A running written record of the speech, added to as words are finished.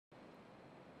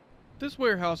This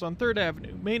warehouse on 3rd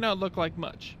Avenue may not look like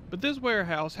much, but this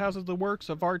warehouse houses the works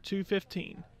of Art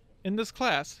 215. In this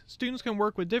class, students can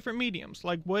work with different mediums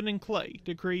like wood and clay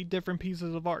to create different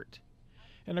pieces of art.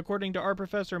 And according to our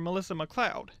professor Melissa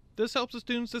McLeod, this helps the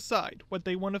students decide what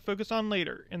they want to focus on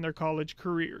later in their college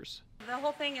careers. The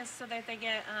whole thing is so that they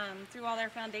get, through all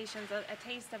their foundations, a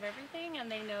taste of everything,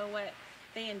 and they know what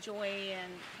they enjoy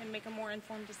and can make a more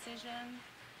informed decision,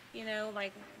 you know,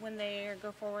 like when they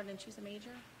go forward and choose a major.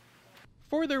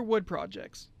 For their wood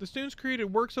projects, the students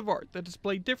created works of art that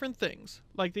display different things,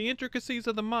 like the intricacies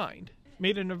of the mind,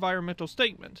 made an environmental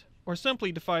statement, or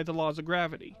simply defy the laws of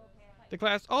gravity. The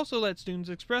class also lets students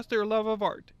express their love of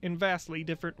art in vastly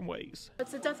different ways.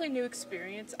 It's a definitely new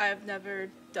experience. I've never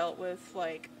dealt with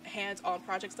like hands-on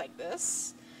projects like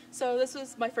this. So this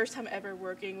was my first time ever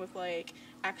working with like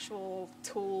actual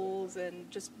tools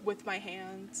and just with my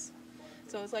hands.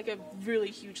 So it's like a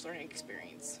really huge learning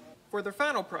experience. For their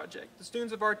final project, the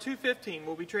students of Art 215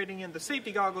 will be trading in the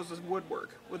safety goggles as woodwork,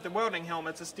 with the welding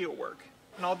helmets as steelwork.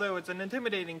 And although it's an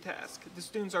intimidating task, the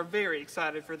students are very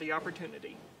excited for the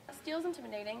opportunity. Steel's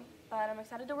intimidating, but I'm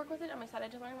excited to work with it. I'm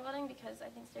excited to learn welding because I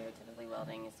think stereotypically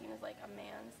welding is seen as like a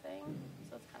man's thing.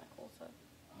 So it's kind of cool to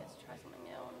get to try something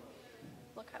new and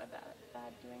look kind of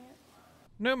bad doing it.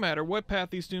 No matter what path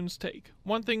these students take,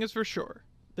 one thing is for sure.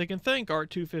 They can thank Art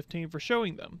 215 for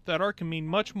showing them that art can mean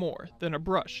much more than a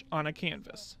brush on a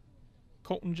canvas.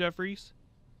 Colton Jeffries,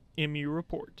 MU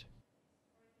Report.